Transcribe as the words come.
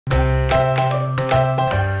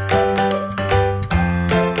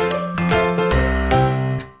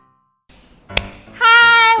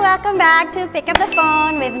back to Pick Up the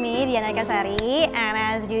Phone with me, Rikasari, and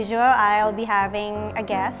as usual, I'll be having a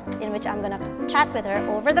guest in which I'm gonna chat with her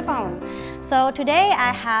over the phone. So today I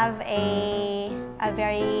have a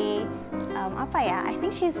very I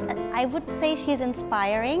think I would say she's an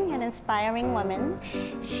inspiring woman.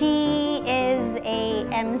 She is a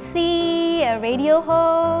MC, a radio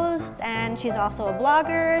host, and she's also a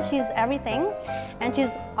blogger. She's everything, and she's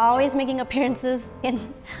always making appearances in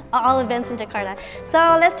all events in Jakarta. So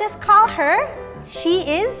let's just call her. She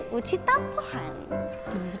is Ucita Pohan.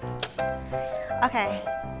 Okay,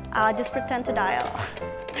 I'll just pretend to dial.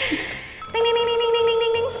 Ding ding ding ding ding ding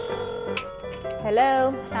ding ding. Halo.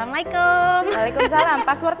 Assalamualaikum. Waalaikumsalam.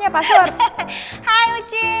 Passwordnya password. Hi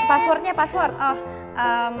Uchi. Passwordnya password. Oh,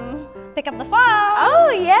 pick up the phone. Oh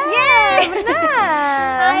yeah. Yeah.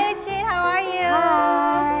 Benar. Hi Uchi, how are you?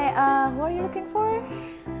 Hi. Who are you looking for?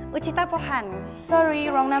 Ucita Pohan.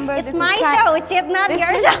 Sorry, wrong number. It's my show, Uchiet, not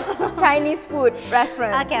your show. Chinese food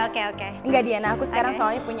restaurant. Oke. Enggak Diana, aku sekarang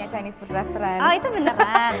soalnya punya Chinese food restaurant. Oh itu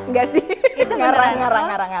beneran? Enggak sih. Itu beneran?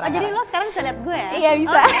 Ngarang. Oh jadi lo sekarang bisa lihat gue ya? Iya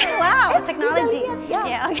bisa. Okay, wow, technology. Ya.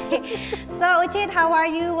 Yeah, okay. So Uchiet, how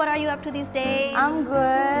are you? What are you up to these days? I'm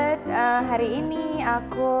good. Hari ini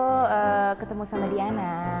aku ketemu sama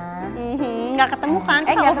Diana. Nggak ketemu kan?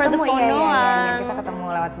 Kita over the phone doang. Kita ketemu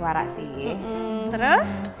lewat suara sih.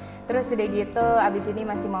 Terus udah gitu, abis ini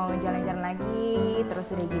masih mau jalan-jalan lagi.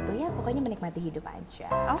 Terus udah gitu, ya pokoknya menikmati hidup aja.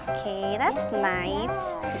 Okay, that's nice.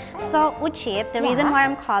 So Uchiet, the reason why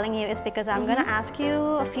I'm calling you is because I'm gonna ask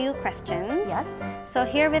you a few questions. Yes. So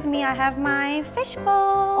here with me I have my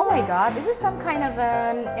fishbowl. Oh my god, this is some kind of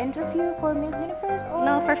an interview for Miss Universe? Or?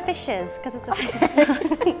 No, for fishes, because it's a fish.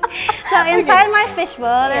 So inside my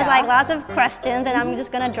fishbowl, there's like lots of questions, and I'm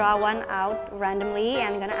just gonna draw one out randomly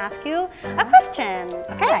and gonna ask you a question.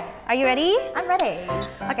 Okay? Are you ready? I'm ready.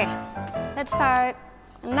 Okay, let's start.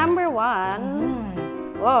 Number one.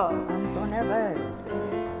 Whoa. I'm so nervous.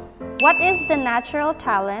 What is the natural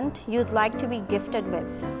talent you'd like to be gifted with?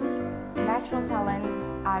 Natural talent,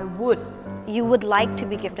 You would like to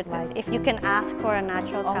be gifted with, if you can ask for a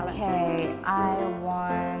natural talent. Okay, I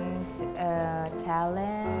want a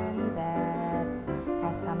talent that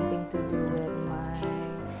has something to do with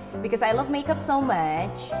because I love makeup so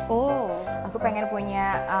much. Oh. Aku pengen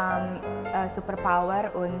punya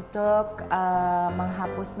superpower untuk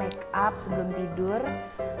menghapus makeup sebelum tidur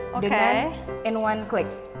dengan in one click.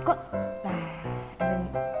 Nah,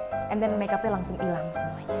 and then makeupnya langsung hilang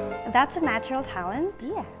semuanya. That's a natural talent?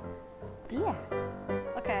 Iya.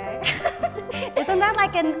 Okay. Isn't that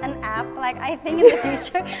like an app? Like I think in the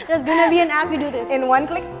future there's gonna be an app you do this. In one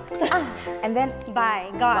click, and then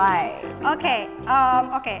gone. Bye. Okay.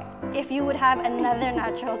 Okay. If you would have another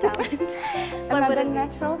natural talent,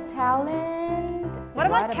 natural talent. What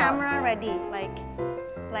about camera ready?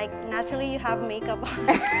 Like naturally you have makeup on,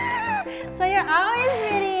 so you're always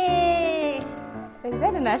pretty. Is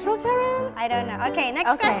that a natural talent? I don't know. Okay,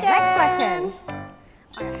 next question. Next question.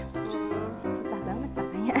 Okay. Susah banget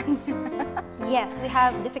pertanyaannya. Yes, we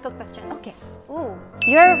have difficult questions. Okay. Ooh.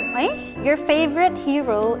 Your favorite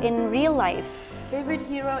hero in real life? Favorite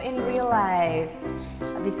hero in real life?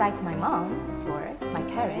 Besides my mom, of course, my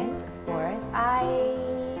parents, of course, I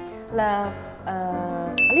love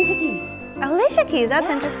Alicia Keys. Alicia Keys,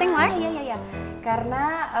 that's interesting. Why? Yeah.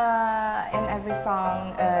 Karena in every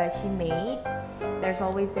song she made, there's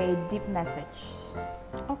always a deep message.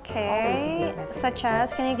 Okay. Such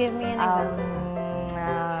as, can you give me an example?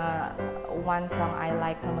 One song I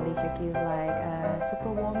like from Alicia Keys like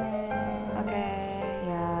Superwoman. Okay.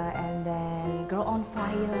 Yeah, and then Girl on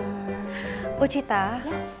Fire. Ucita,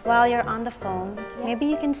 while you're on the phone, maybe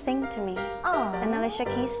you can sing to me an Alicia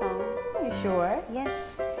Keys song. Are you sure?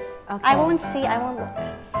 Yes. Okay. I won't see, I won't look.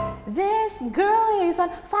 This girl is on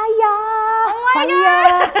fire. Oh my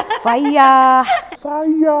God. Fire.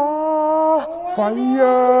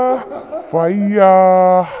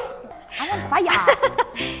 I'm on fire.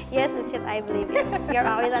 Yes, Uchiet, I believe you. You're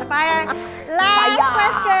always on fire. Last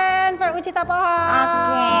question for Ucita Pohan.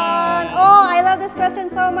 Okay. Oh, I love this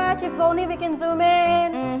question so much. If only we can zoom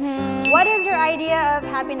in. What is your idea of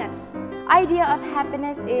happiness? Idea of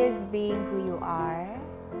happiness is being who you are.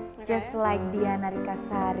 Just like Diana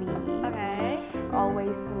Rikasari. Okay.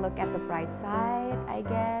 Always look at the bright side, I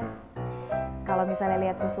guess. Kalau misalnya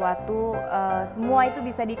lihat sesuatu, semua itu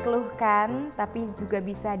bisa dikeluhkan, tapi juga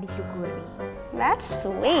bisa disyukuri. That's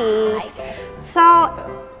sweet. So,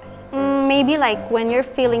 maybe like when you're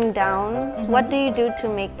feeling down, what do you do to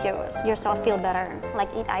make yourself feel better? Like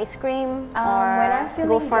eat ice cream or when I'm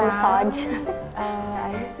feeling go for a massage?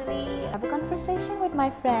 I usually have a conversation with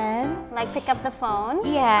my friend. Like pick up the phone?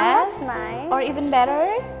 Yes. Oh, that's nice. Or even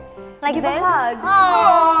better, Like Give this? a hug.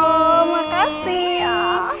 Oh, makasih.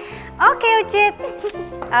 Okay, Uchiet.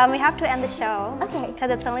 We have to end the show. Okay. Because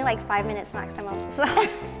it's only like 5 minutes maximum. So,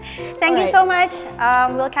 thank you so much.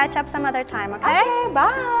 We'll catch up some other time, okay? Okay, bye.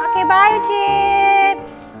 Okay, bye, Uchiet.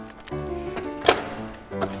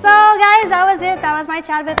 So, guys, that was it. That was my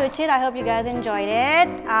chat with Uchiet. I hope you guys enjoyed it.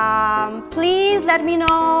 Please let me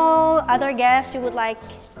know other guests you would like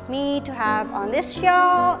me to have on this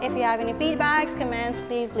show. If you have any feedbacks, comments,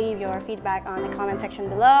 please leave your feedback on the comment section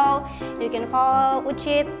below. You can follow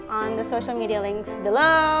Uchiet on the social media links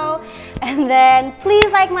below. And then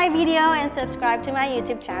please like my video and subscribe to my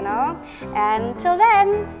YouTube channel. And till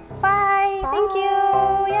then, bye. Thank you.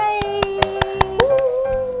 Yay.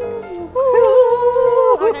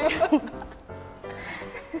 Okay.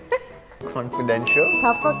 Confidential.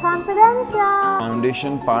 Proper confidential.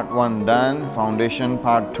 Foundation part 1 done. Foundation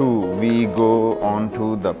part 2. We go on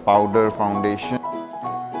to the powder foundation.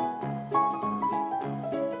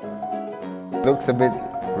 Looks a bit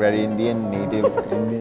very Indian, native Indian.